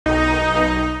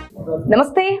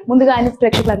నమస్తే ముందుగా iNews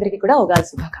ప్రేక్షకులందరికీ కూడా ఉగాది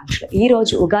శుభాకాంక్షలు. ఈ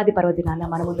రోజు ఉగాది పర్వదినాన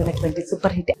మన ముందున్నటువంటి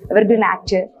super hit evergreen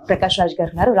actor Prakash Raj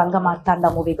గారు ఉన్నారు. రంగమార్తాండ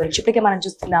మూవీ గురించి ఇప్పటికే మనం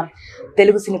చూస్తున్నాం.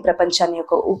 తెలుగు సినీ ప్రపంచాన్ని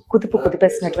ఒక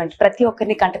కుదిపేసినటువంటి ప్రతి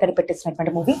ఒక్కరిని కంటకడి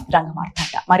పెట్టేసినటువంటి మూవీ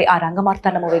రంగమార్తాండ. మరి ఆ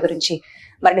రంగమార్తాండ మూవీ గురించి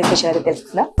మరిన్ని విశేషాలు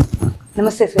తెలుసుకుందాం.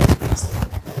 నమస్తే sir.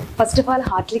 First of all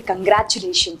Hartley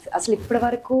congratulations. అసలు ఇప్పటి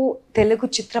వరకు తెలుగు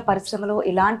చిత్ర పరిశ్రమలో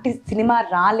ఇలాంటి సినిమా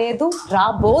రాలేదు,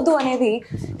 రాబోదు అనేది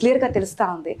క్లియర్గా తెలుస్తూ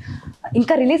ఉంది.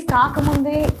 ఇంకా రిలీజ్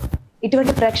కాకముందే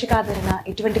ఇటువంటి ప్రేక్షక ఆదరణ,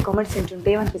 ఇటువంటి కామెంట్స్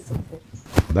ఏంటుంటే ఏమనిపిస్తుంది సార్?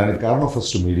 దానికి కారణం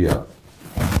ఫస్ట్ మీడియా.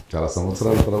 చాలా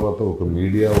సంవత్సరాల తర్వాత ఒక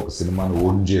మీడియా ఒక సినిమాను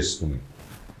ఓన్ చేసుకుని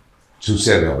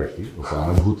చూశారు కాబట్టి, ఒక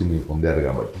అనుభూతిని పొందారు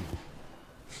కాబట్టి.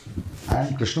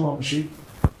 అండ్ కృష్ణవంశీ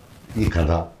ఈ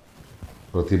కథ,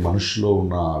 ప్రతి మనిషిలో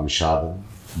ఉన్న విషాదం,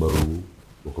 బరువు,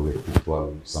 ఒక వ్యక్తిత్వాలు,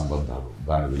 సంబంధాలు,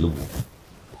 దాని వెలుగు,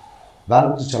 దాని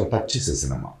గురించి చాలా టచ్ చేసే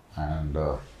సినిమా. అండ్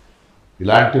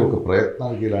ఇలాంటి ఒక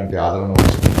ప్రయత్నానికి ఇలాంటి ఆదరణ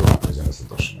వచ్చినప్పుడు నాకు నిజంగా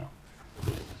సంతోషంగా.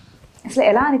 అసలు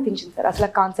ఎలా అనిపించింది సార్? అసలు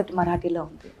కాన్సెప్ట్ మరాఠీలో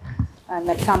ఉంది,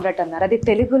 నటి సామ్రాట్ అన్నారు, అది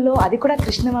తెలుగులో, అది కూడా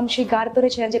కృష్ణవంశీ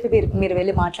గారితోనే చేయని చెప్పి మీరు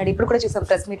వెళ్ళి మాట్లాడి, ఇప్పుడు కూడా చూసాం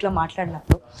ప్రెస్ మీట్లో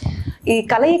మాట్లాడినప్పుడు. ఈ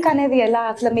కలయిక అనేది ఎలా,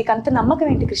 అసలు మీకు అంత నమ్మకం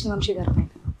ఏంటి కృష్ణవంశీ గారి పైన?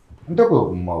 అంటే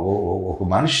ఒక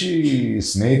మనిషి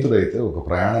స్నేహితుడైతే, ఒక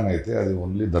ప్రయాణం అయితే అది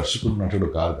ఓన్లీ దర్శకుడు నటుడు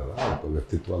కాదు కదా. ఒక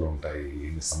వ్యక్తిత్వాలు ఉంటాయి,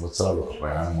 ఇన్ని సంవత్సరాలు ఒక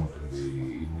ప్రయాణం ఉంటుంది,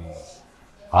 ఇన్ని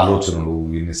ఆలోచనలు,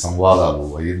 ఇన్ని సంవాదాలు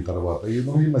అయిన తర్వాత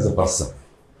him as a person.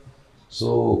 So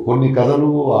కొన్ని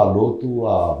కథలు ఆ లోతు,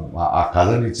 ఆ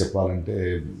కథని చెప్పాలంటే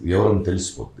ఎవరైనా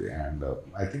తెలిసిపోద్ది. అండ్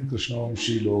ఐ థింక్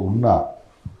కృష్ణవంశీలో ఉన్న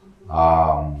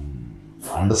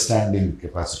understanding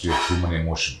capacity of human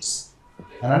emotions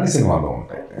అని అన్ని సినిమాల్లో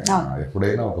ఉంటాయి.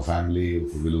 ఎప్పుడైనా ఒక ఫ్యామిలీ,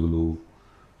 ఒక వెలుగులు,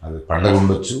 అది పండగ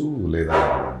ఉండొచ్చు లేదా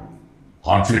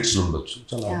కాన్ఫ్లిక్ట్స్లు ఉండొచ్చు,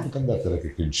 చాలా అద్భుతంగా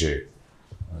తెరకెక్కించే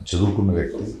చదువుకున్న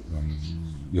వ్యక్తి,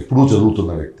 ఎప్పుడూ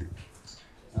చదువుతున్న వ్యక్తి.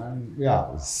 And yeah,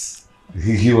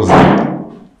 he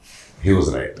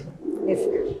was right.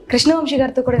 Krishna Vamsi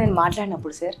గారితో కూడా నేను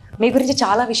మాట్లాడినప్పుడు సార్ మీ గురించి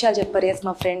చాలా విషయాలు చెప్పారు. ఎస్,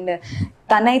 మా ఫ్రెండ్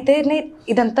తనైతేనే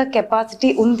ఇదంతా కెపాసిటీ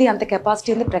ఉంది, అంత కెపాసిటీ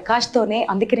ఉంది ప్రకాష్తోనే,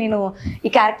 అందుకే నేను ఈ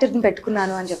క్యారెక్టర్ని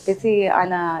పెట్టుకున్నాను అని చెప్పేసి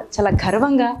ఆయన చాలా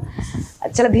గర్వంగా,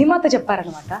 చాలా ధీమాతో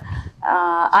చెప్పారనమాట.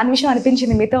 ఆ విషయం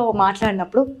అనిపించింది మీతో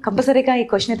మాట్లాడినప్పుడు. కంపల్సరీగా ఈ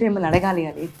క్వశ్చన్ అయితే మిమ్మల్ని అడగాలి.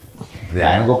 అది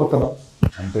ఆయన గొప్పతనం.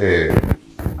 అంటే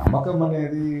నమ్మకం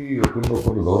అనేది,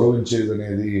 ఒకరినొకరు గౌరవించేది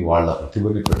అనేది వాళ్ళ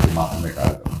ప్రతిభని బట్టి మాత్రమే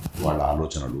కాదు, వాళ్ళ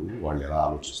ఆలోచనలు, వాళ్ళు ఎలా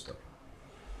ఆలోచిస్తారు.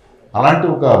 అలాంటి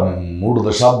ఒక 3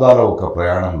 దశాబ్దాల ఒక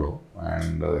ప్రయాణంలో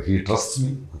అండ్ హీ ట్రస్ట్ మీ.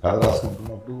 ఒక కథ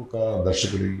రాసుకుంటున్నప్పుడు ఒక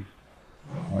దర్శకుడి,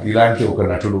 ఇలాంటి ఒక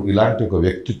నటుడు, ఇలాంటి ఒక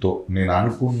వ్యక్తితో నేను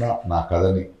అనుకున్న నా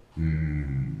కథని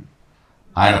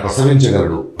ఆయన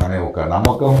ప్రసవించగలడు అనే ఒక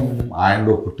నమ్మకం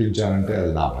ఆయనలో పుట్టించానంటే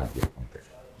అది నా భాగ్యం.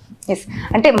 ఎస్,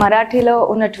 అంటే మరాఠీలో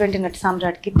ఉన్నటువంటి నటి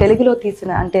సామ్రాట్కి తెలుగులో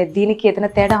తీసిన, అంటే దీనికి ఏదైనా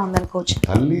తేడా ఉందనుకోవచ్చు.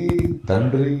 తల్లి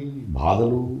తండ్రి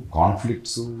బాధలు,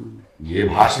 కాన్ఫ్లిక్ట్స్, ఏ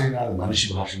భాష అయినా అది మనిషి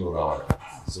భాషలో రావాలి.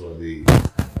 సో అది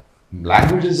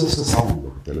language is just sound,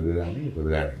 Telugu కానీ ఇప్పుడు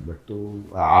కానీ, బట్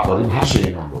ఆ పరిభాష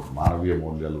ఏముందో మానవీయ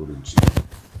మూల్యాల గురించి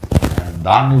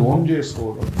దాన్ని ఓన్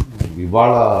చేసుకోవడం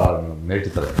ఇవాళ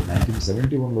నేటి తరం.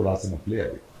 1971లో రాసిన ప్లే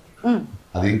అది.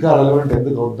 అది ఇంకా రెలవెంట్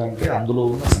ఎందుకు అవుతుందంటే అందులో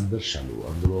ఉన్న సంఘర్షాలు,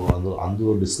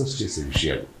 అందులో డిస్కస్ చేసే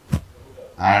విషయాలు.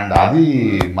 అండ్ అది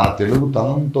మన తెలుగు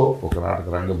తనంతో ఒక నాటక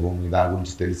రంగభూమి దాని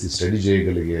గురించి తెలిసి స్టడీ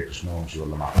చేయగలిగే కృష్ణవంశీ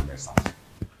వల్ల మాత్రమే సాధ్యం.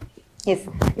 ఎస్,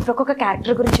 ఇప్పుడు ఒక్కొక్క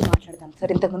క్యారెక్టర్ గురించి మాట్లాడదాం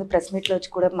సార్. ఇంతకుముందు ప్రెస్ మీట్లో వచ్చి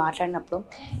కూడా మాట్లాడినప్పుడు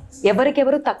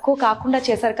ఎవరికెవరు తక్కువ కాకుండా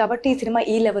చేశారు కాబట్టి ఈ సినిమా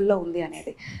ఈ లెవెల్లో ఉంది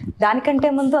అనేది. దానికంటే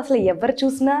ముందు అసలు ఎవరు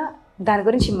చూసినా దాని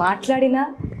గురించి మాట్లాడినా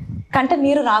కంటే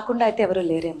నీరు రాకుండా అయితే ఎవరు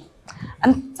లేరేమో.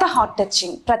 అంత హార్ట్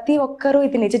టచింగ్, ప్రతి ఒక్కరూ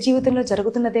ఇది నిజ జీవితంలో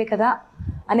జరుగుతున్నదే కదా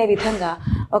అనే విధంగా,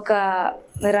 ఒక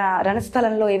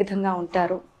రణస్థలంలో ఏ విధంగా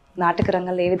ఉంటారు, నాటక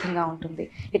రంగంలో ఏ విధంగా ఉంటుంది,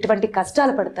 ఎటువంటి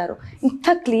కష్టాలు పడతారు,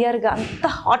 ఇంత క్లియర్గా, అంత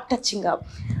హార్ట్ టచింగ్గా.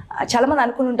 చాలామంది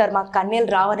అనుకుని ఉంటారు మాకు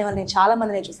కన్నీళ్ళు రావనే వాళ్ళు, నేను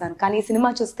చాలామందినే చూశాను. కానీ ఈ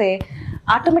సినిమా చూస్తే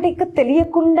ఆటోమేటిక్గా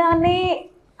తెలియకుండానే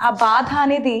ఆ బాధ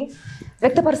అనేది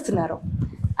వ్యక్తపరుస్తున్నారు.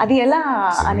 అది ఎలా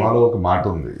అనేది ఒక మాట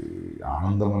ఉంది,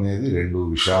 ఆనందం అనేది 2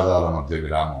 విషాదాల మధ్య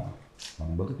విరామం.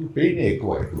 మన బతుకు పెయిన్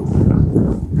ఎక్కువ, ఇప్పుడు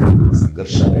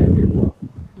సంఘర్షాలు ఎక్కువ.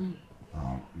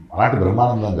 అలాంటి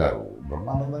బ్రహ్మానందం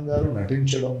గారు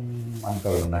నటించడం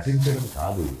అంటారు, నటించడం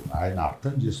కాదు, ఆయన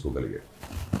అర్థం చేసుకోగలిగారు.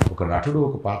 ఒక నటుడు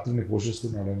ఒక పాత్రని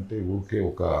పోషిస్తున్నాడంటే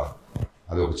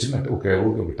అది ఒక చిన్న ఒక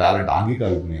టాలెంట్,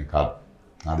 ఆంగికాభినయం కాదు,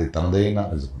 అది తనదైన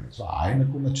నిజమే. సో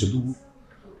ఆయనకున్న చదువు,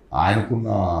 ఆయనకున్న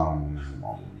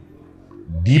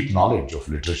deep knowledge of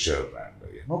literature and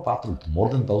ఎన్నో పాత్రలు, more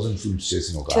than 1000 ఫిల్మ్స్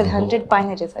చేసిన ఒక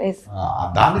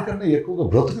దానికన్నా ఎక్కువగా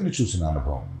బ్రతుకుని చూసిన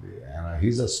అనుభవం ఉంది. ఆయన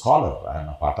హీజ్ అ స్కాలర్, ఆయన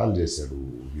పాఠాలు చేశాడు,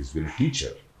 హీస్ బీన్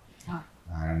టీచర్.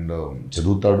 అండ్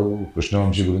చదువుతాడు.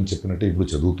 కృష్ణవంశీ గురించి చెప్పినట్టే ఇప్పుడు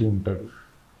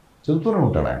చదువుతూనే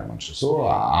ఉంటాడు ఆయన మనిషి. సో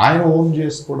ఆయన ఓన్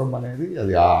చేసుకోవడం అనేది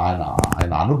అది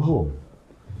ఆయన అనుభవం.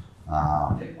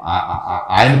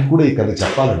 ఆయనకు కూడా ఈ కథ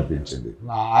చెప్పాలనిపించింది,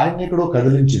 ఆయన్ని ఎక్కడో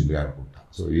కదిలించింది అనుకుంటా.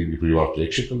 సో ఇప్పుడు ఇవాళ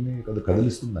ప్రేక్షకుల్ని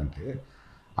కదిలిస్తుందంటే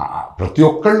ప్రతి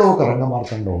ఒక్కళ్ళు ఒక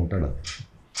రంగమార్తంలో ఉంటాడు.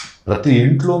 ప్రతి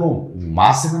ఇంట్లోనూ మా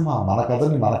సినిమా మన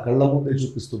కథని మన కళ్ళ ముందే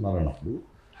చూపిస్తున్నారన్నప్పుడు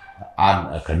ఆ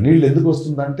కన్నీళ్ళు ఎందుకు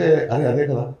వస్తుందంటే అదే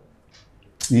కదా,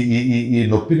 ఈ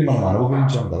నొప్పిని మనం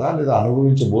అనుభవించాం కదా, లేదా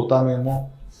అనుభవించబోతామేమో.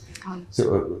 సో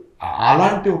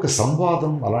అలాంటి ఒక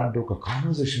సంవాదం, అలాంటి ఒక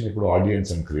కాన్వర్సేషన్ ఇప్పుడు ఆడియన్స్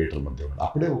అండ్ క్రియేటర్ మధ్య ఉంది.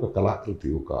 అప్పుడే ఒక కళాకృతి,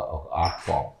 ఒక ఆర్ట్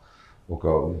ఫామ్, ఒక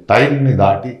టైంని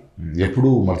దాటి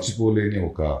ఎప్పుడూ మర్చిపోలేని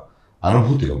ఒక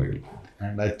అనుభూతిగా మిగులుతుంది.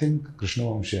 And I think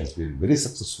Krishna Vamsi has been very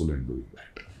successful in doing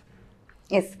that.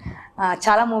 Yes,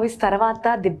 చాలా మూవీస్ తర్వాత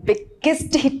ది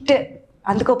బిగ్గెస్ట్ హిట్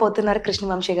అందుకోపోతున్నారు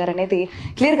కృష్ణవంశీ గారు అనేది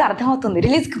క్లియర్గా అర్థమవుతుంది.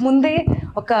 రిలీజ్కి ముందే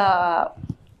ఒక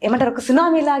ఏమంటారు, ఒక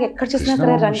సునామీ లాగా ఎక్కడ చూసినా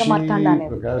సరే రంగమార్తాండ అనేది.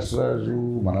 ప్రకాష్ రాజు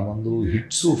మన ముందు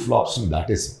హిట్స్ ఫ్లాప్స్ని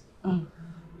దాటేసి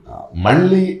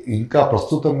మళ్ళీ ఇంకా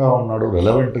ప్రస్తుతంగా ఉన్నాడు,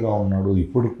 రెలవెంట్గా ఉన్నాడు.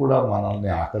 ఇప్పుడు కూడా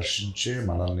మనల్ని ఆకర్షించే,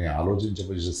 మనల్ని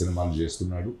ఆలోచించబోయే సినిమాలు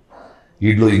చేస్తున్నాడు.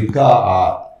 వీటిలో ఇంకా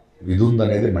ఇది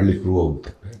ఉందనేది మళ్ళీ ప్రూవ్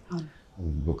అవుతుంది.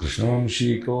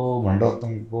 కృష్ణవంశీకో,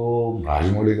 మండరత్నంకో,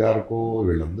 రాజమౌళి గారికో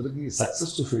వీళ్ళందరికీ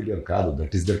సక్సెస్ టు ఫెయిలియర్ కాదు,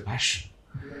 దట్ ఈస్ దర్ ప్యాషన్.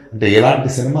 అంటే ఎలాంటి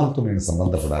సినిమాలతో నేను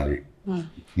సంబంధపడాలి,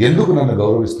 ఎందుకు నన్ను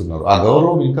గౌరవిస్తున్నారు, ఆ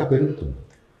గౌరవం ఇంకా పెరుగుతుంది.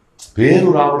 పేరు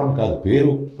రావడం కాదు,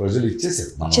 పేరు ప్రజలు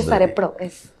ఇచ్చేసారు ఎప్పుడో.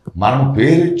 మనం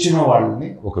పేరు ఇచ్చిన వాళ్ళని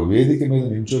ఒక వేదిక మీద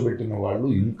నించోబెట్టిన వాళ్ళు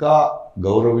ఇంకా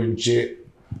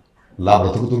గౌరవించేలా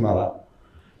బ్రతుకుతున్నారా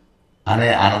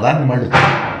అన్నదాన్ని మళ్ళీ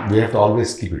we have to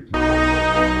always keep it.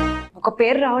 ఒక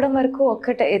పేరు రావడం వరకు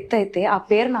ఒక్కటే ఎత్తు అయితే ఆ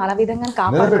పేరును అలా విధంగా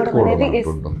కాపాడుకోవడం అనేది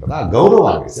ఉంటుంది కదా,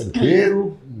 గౌరవాన్ని. పేరు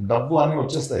డబ్బు అని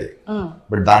వచ్చేస్తాయి,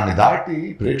 బట్ దాన్ని దాటి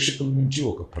ప్రేక్షకుల నుంచి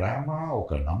ఒక ప్రేమ,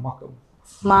 ఒక నమ్మకం,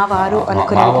 మావాడు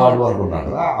అనుకున్నారు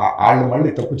కదా, వాళ్ళు మళ్ళీ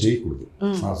తప్పు చేయకూడదు.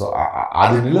 సో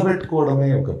అది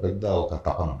నిలబెట్టుకోవడమే ఒక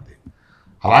తపన ఉంది.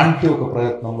 అలాంటి ఒక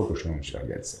ప్రయత్నంలో కృష్ణవంశీ గారు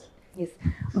గెలిచారు.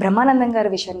 బ్రహ్మానందం గారి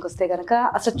విషయానికి వస్తే కనుక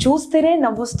అసలు చూస్తేనే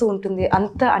నవ్వొస్తూ ఉంటుంది.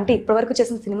 అంటే ఇప్పటివరకు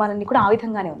చేసిన సినిమాలన్నీ కూడా ఆ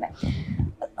విధంగానే ఉన్నాయి.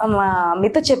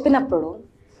 మీతో చెప్పినప్పుడు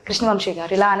కృష్ణవంశీ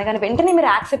గారు ఇలా అనగానే వెంటనే మీరు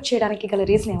యాక్సెప్ట్ చేయడానికి గల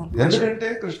రీజన్ ఏమంటే, ఎందుకంటే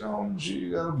కృష్ణవంశీ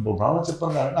గారు ప్రాణం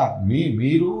చెప్పాను కానీ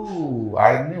మీరు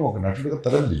ఆయన్ని ఒక నటుడిగా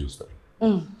తరలి చూస్తారు.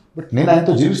 బట్ నేను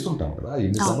ఆయనతో జీవిస్తుంటాను కదా,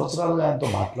 ఎన్ని సంవత్సరాలుగా ఆయనతో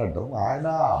మాట్లాడడం, ఆయన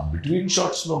బిట్వీన్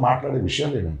షాట్స్లో మాట్లాడే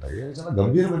విషయాలు ఏముంటాయి, చాలా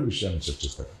గంభీరమైన విషయాన్ని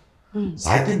చర్చిస్తారు.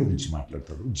 సాహిత్యం గురించి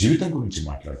మాట్లాడతాడు, జీవితం గురించి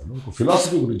మాట్లాడతాడు, ఒక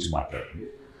ఫిలాసఫీ గురించి మాట్లాడతాడు.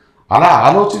 అలా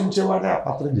ఆలోచించేవాడే ఆ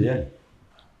పాత్రం చేయాలి,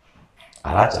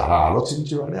 చాలా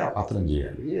ఆలోచించేవాడే ఆ పాత్రం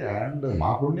చేయాలి. అండ్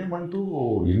మా పుణ్యమంటూ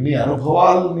ఇన్ని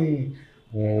అనుభవాలని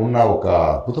ఉన్న ఒక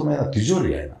అద్భుతమైన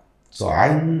తిజోరి ఆయన. సో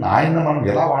ఆయన మనం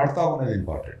ఎలా వాడతాం అనేది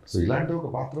ఇంపార్టెంట్. సో ఇలాంటి ఒక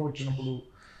పాత్ర వచ్చినప్పుడు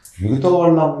మిగతా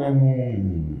వాళ్ళ మేము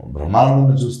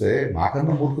బ్రహ్మానందాన్ని చూస్తే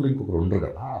మాకన్నా మూర్ఖులు ఇంకొకరు ఉండరు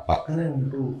కదా, పక్కనే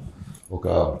ఉంటూ ఒక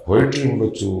పోయిటరీ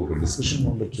ఉండొచ్చు, ఒక డిస్కషన్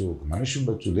ఉండొచ్చు, ఒక మనిషి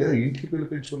ఉండొచ్చు, లేదా ఇంటికి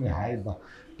పిలిపించుకొని హాయ్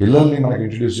పిల్లల్ని మనకి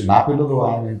ఇంట్రడ్యూస్ చేసి, నా పిల్లలు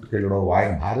ఆయన ఇంటికి వెళ్ళడం,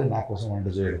 ఆయన భార్య నా కోసం వంట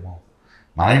చేయడము,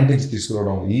 మన ఇంటి నుంచి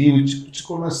తీసుకురావడం, ఈ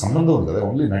ఇచ్చుకోవడం సంబంధం ఉంది కదా.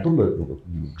 Only నటుల్లో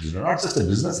not just a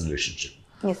business relationship.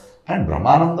 And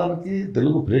బ్రహ్మానందానికి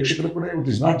Telugu ప్రేక్షకులకు కూడా it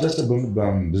is not just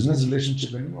business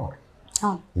relationship anymore.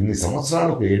 ఇన్ని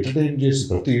సంవత్సరాలు ఎంటర్టైన్ చేసి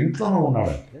ప్రతి ఇంట్లోనూ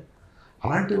ఉన్నాడంటే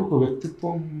అలాంటి ఒక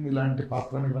వ్యక్తిత్వం ఇలాంటి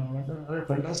పాత్రానికి రావాలంటే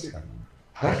ఫెంటాస్టిక్ అన్నమాట.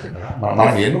 కరెక్ట్ కదా,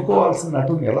 మనం ఎన్నుకోవాల్సిన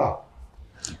నటుని ఎలా.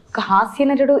 ఒక హాస్య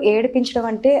నటుడు ఏడిపించడం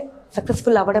అంటే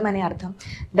సక్సెస్ఫుల్ అవ్వడం అనే అర్థం.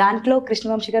 దాంట్లో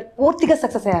కృష్ణవంశీ గారు పూర్తిగా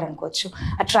సక్సెస్ అయ్యారనుకోవచ్చు.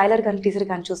 ఆ ట్రైలర్ కానీ టీజర్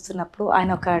కానీ చూస్తున్నప్పుడు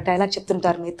ఆయన ఒక డైలాగ్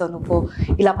చెప్తుంటారు, మీతో నువ్వు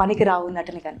ఇలా పనికి రావు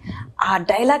నటుని కానీ. ఆ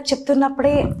డైలాగ్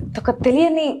చెప్తున్నప్పుడే ఒక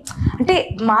తెలియని, అంటే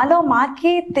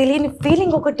మాకే తెలియని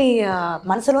ఫీలింగ్ ఒకటి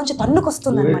మనసులోంచి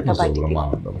తన్నుకొస్తుంది అనమాట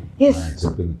బయటికి.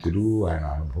 చెప్పిన తిరుగు, ఆయన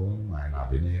అనుభవం, ఆయన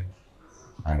అభినయం,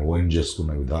 ఆయన ఓన్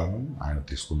చేసుకున్న విధానం, ఆయన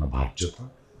తీసుకున్న బాధ్యత,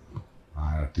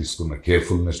 ఆయన తీసుకున్న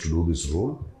carefulness to do this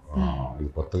role. ఇది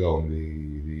కొత్తగా ఉంది,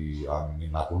 ఇది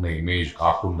నాకున్న ఇమేజ్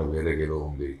కాకుండా వేరేగేదో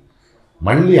ఉంది,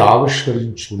 మళ్ళీ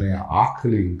ఆవిష్కరించుకునే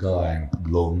ఆకలి ఇంకా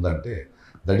ఆయనలో ఉందంటే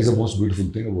that is the most beautiful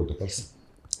thing about a person.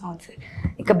 అవును సార్.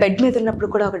 ఇక బెడ్ మీద ఉన్నప్పుడు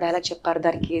కూడా ఒక డైలాగ్ చెప్పారు,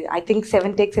 దానికి ఐ థింక్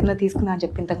 7 takes ఏమైనా తీసుకున్నా అని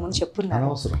చెప్పి ఇంతకుముందు చెప్పున్నాను.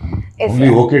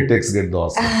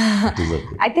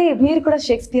 అయితే మీరు కూడా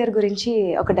షేక్స్పియర్ గురించి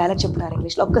ఒక డైలాగ్ చెప్పున్నారు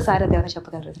ఇంగ్లీష్లో, ఒక్కసారి అది ఏమైనా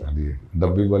చెప్పగలరు? అది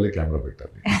డబ్బు ఇవ్వాలి, కెమెరా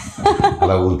పెట్టాలి,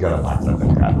 అలా ఊరికి అలా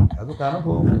మాట్లాడడం కాదు. అదొక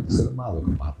అనుభవం, సినిమా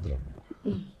అదొక పాత్ర.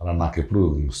 అలా నాకు ఎప్పుడు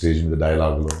స్టేజ్ మీద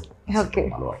డైలాగులో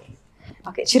అలవాటు.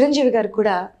 ఓకే, చిరంజీవి గారు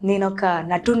కూడా నేను ఒక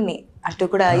నటుణ్ణి అంటూ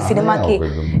కూడా ఈ సినిమాకి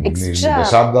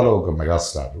దశాబ్దాలు ఒక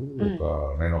మెగాస్టార్,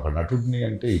 నేను ఒక నటుడిని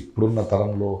అంటే ఇప్పుడున్న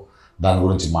తరంలో దాని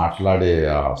గురించి మాట్లాడే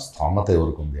ఆ స్థోమత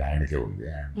ఎవరికి ఉంది, ఆయనకే ఉంది.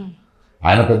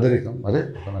 ఆయన పెద్దరికం అదే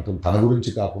ఒక నటులు తన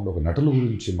గురించి కాకుండా ఒక నటుల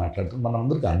గురించి మాట్లాడుతూ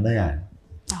మనందరికీ అన్నయ్య ఆయన.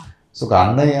 సో ఒక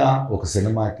అన్నయ్య ఒక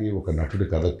సినిమాకి ఒక నటుడి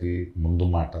కథకి ముందు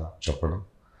మాట చెప్పడం,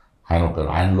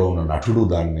 ఆయనలో ఉన్న నటుడు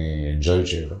దాన్ని ఎంజాయ్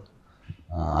చేయడం,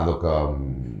 అదొక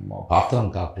పాత్రం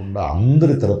కాకుండా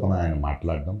అందరి తరపున ఆయన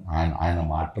మాట్లాడడం, ఆయన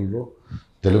మాటల్లో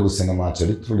తెలుగు సినిమా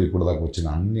చరిత్రలో ఇప్పుడు దాకా వచ్చిన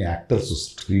అన్ని యాక్టర్స్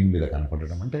స్క్రీన్ మీద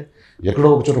కనపడడం అంటే ఎక్కడో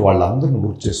ఒక చోట వాళ్ళందరినీ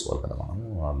గుర్తు చేసుకోవాలి కదా మనం.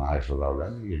 నాగేశ్వరరావు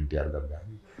కానీ, ఎన్టీఆర్ గారు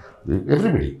కానీ,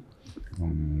 ఎవ్రీబడి.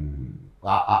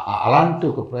 అలాంటి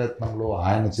ఒక ప్రయత్నంలో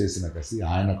ఆయన చేసిన కసి,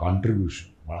 ఆయన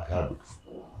కాంట్రిబ్యూషన్ చాలా బ్యూటిఫుల్.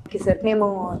 ఓకే సార్, మేము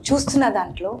చూస్తున్న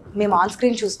దాంట్లో మేము ఆన్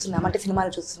స్క్రీన్ చూస్తున్నాం అంటే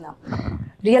సినిమాలు చూస్తున్నాం,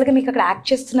 రియల్గా మీకు అక్కడ యాక్ట్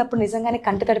చేస్తున్నప్పుడు నిజంగానే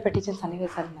కంటతడి పెట్టించిన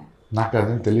సన్నివేశాలు ఉన్నాయి? నాకు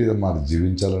అదేం తెలియదు అమ్మా. అది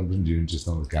జీవించాలంటే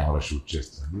జీవించేస్తాం, కెమెరా షూట్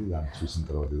చేస్తుంది, దాన్ని చూసిన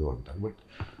తర్వాత ఏదో అంటారు. బట్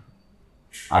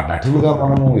ఆ నటులుగా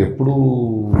మనము ఎప్పుడూ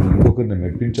ఇంకొకరిని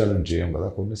మెప్పించాలని చేయం కదా.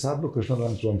 కొన్నిసార్లు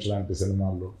కృష్ణరాజవంశ లాంటి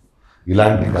సినిమాల్లో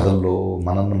ఇలాంటి కథల్లో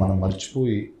మనం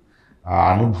మర్చిపోయి ఆ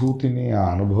అనుభూతిని, ఆ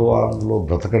అనుభవాల్లో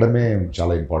బ్రతకడమే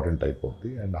చాలా ఇంపార్టెంట్ అయిపోద్ది.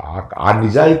 అండ్ ఆ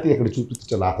నిజాయితీ అక్కడ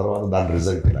చూపించాలి. ఆ తర్వాత దాని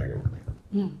రిజల్ట్ ఇలాగే ఉంది.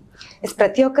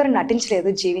 ప్రతి ఒక్కరు నటించలేదు,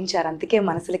 జీవించారు, అందుకే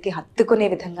మనసులకి హత్తుకునే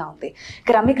విధంగా ఉంది.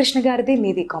 రమ్యకృష్ణ గారిది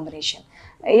మీది కాంబినేషన్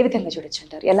ఏ విధంగా చూడొచ్చు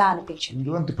అంటారు? ఎలా అనిపించింది?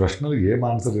 ఇలాంటి ప్రశ్నలు ఏం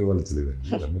ఆన్సర్ ఇవ్వాల్సలేదండి.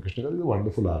 రమ్యకృష్ణ గారి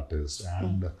వండర్ఫుల్ ఆర్టిస్ట్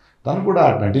అండ్ తను కూడా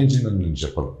నటించిందని నేను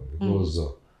చెప్పను. Because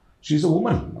she a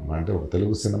women. అంటే ఒక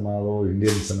తెలుగు సినిమాలో,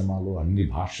 ఇండియన్ సినిమాలో అన్ని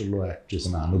భాషల్లో యాక్ట్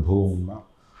చేసిన అనుభవం ఉన్న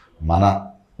మన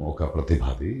ఒక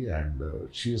ప్రతిభది. And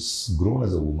she is grown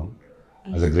as a women,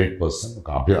 as a great person. ఒక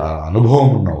అనుభవం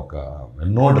ఉన్న ఒక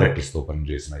ఎన్నో డైరెక్టర్స్తో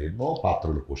పనిచేసిన, ఎన్నో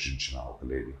పాత్రలు పోషించిన ఒక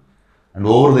lady. And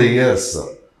over the years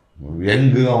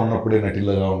యంగ్గా ఉన్నప్పుడే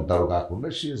నటిలుగా ఉంటారు కాకుండా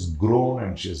she is grown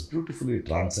and she is beautifully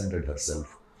transcended her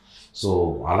self. So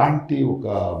అలాంటి ఒక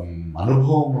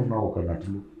అనుభవం ఉన్న ఒక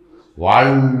నటులు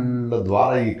వాళ్ళ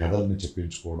ద్వారా ఈ కథల్ని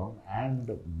చెప్పించుకోవడం, అండ్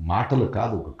మాటలు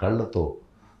కాదు ఒక కళ్ళతో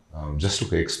జస్ట్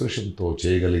ఒక ఎక్స్ప్రెషన్తో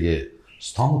చేయగలిగే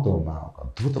స్థోమత ఉన్న ఒక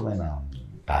అద్భుతమైన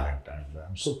talent. And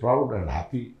I'm so proud and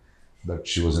happy that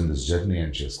she was in this journey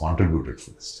and she has contributed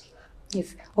for this.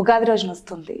 Ugadi రోజున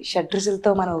వస్తుంది,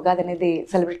 షడ్రుచులతో మనం ఉగాది అనేది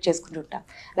సెలబ్రేట్ చేసుకుంటుంటాం.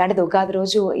 అలాంటిది ఉగాది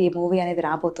రోజు ఈ మూవీ అనేది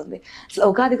రాబోతుంది. అసలు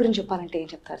ఉగాది గురించి చెప్పాలంటే ఏం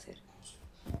చెప్తారు సార్?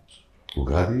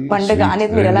 ఉగాది పండుగ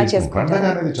అనేది మీరు ఎలా చేసుకుంటారు? పండుగ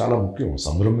అనేది చాలా ముఖ్యం,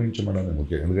 సంభ్రమించడం అనేది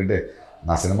ముఖ్యం. ఎందుకంటే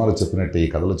నా సినిమాలో చెప్పినట్టే, ఈ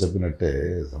కథలో చెప్పినట్టే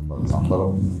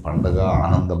సంబరం, పండగ,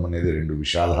 ఆనందం అనేది రెండు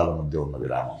విషాదాల మధ్య ఉన్న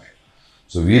విరామమే.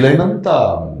 సో వీలైనంత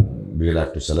we'll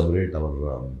have to celebrate our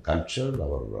culture,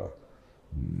 our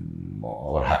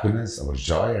happiness, hour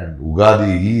Joy. And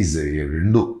Ugadi is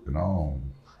రెండు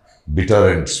బిటర్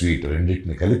అండ్ స్వీట్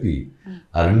రెండింటిని కలిపి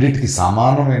ఆ రెండింటికి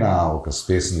సమానమైన ఒక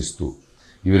స్పేస్ని ఇస్తూ,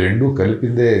 ఇవి రెండు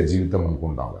కలిపిందే జీవితం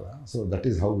అనుకుంటాం కదా. So that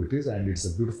is how it is and it's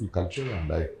a beautiful culture.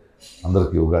 And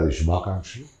అందరికీ ఉగాది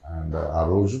శుభాకాంక్షలు. అండ్ ఆ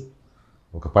రోజు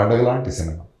ఒక పండగ లాంటి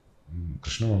సినిమా,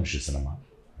 కృష్ణవంశీ సినిమా,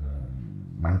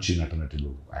 మంచి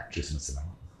నటనటులు యాక్ట్ చేసిన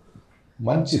సినిమా,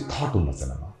 మంచి థాట్ ఉన్న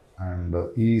సినిమా. అండ్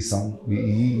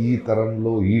ఈ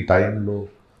తరంలో, ఈ టైంలో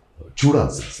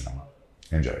చూడాల్సిన సినిమా.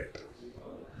 Enjoy it.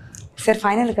 సార్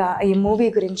ఫైనల్గా ఈ మూవీ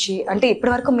గురించి అంటే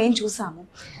ఇప్పటివరకు మేము చూసాము,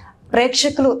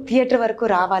 ప్రేక్షకులు థియేటర్ వరకు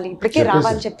రావాలి, ఇప్పటికే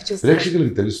రావాలని చెప్పి చూసి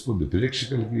ప్రేక్షకులకి తెలుస్తుంది.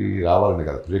 ప్రేక్షకులకి రావాలని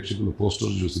కదా, ప్రేక్షకులు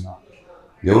పోస్టర్లు చూసినా,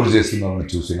 ఎవరు చేస్తున్నారని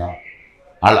చూసినా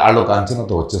వాళ్ళు ఒక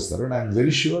అంచనాతో వచ్చేస్తారు. And I'm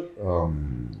very sure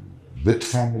with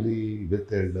family,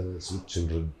 with elders, with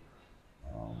children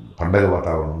పండగ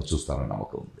వాతావరణంలో చూస్తారని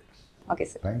నమ్మకం ఉంది. Okay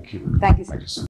sir, thank you. Thank you sir.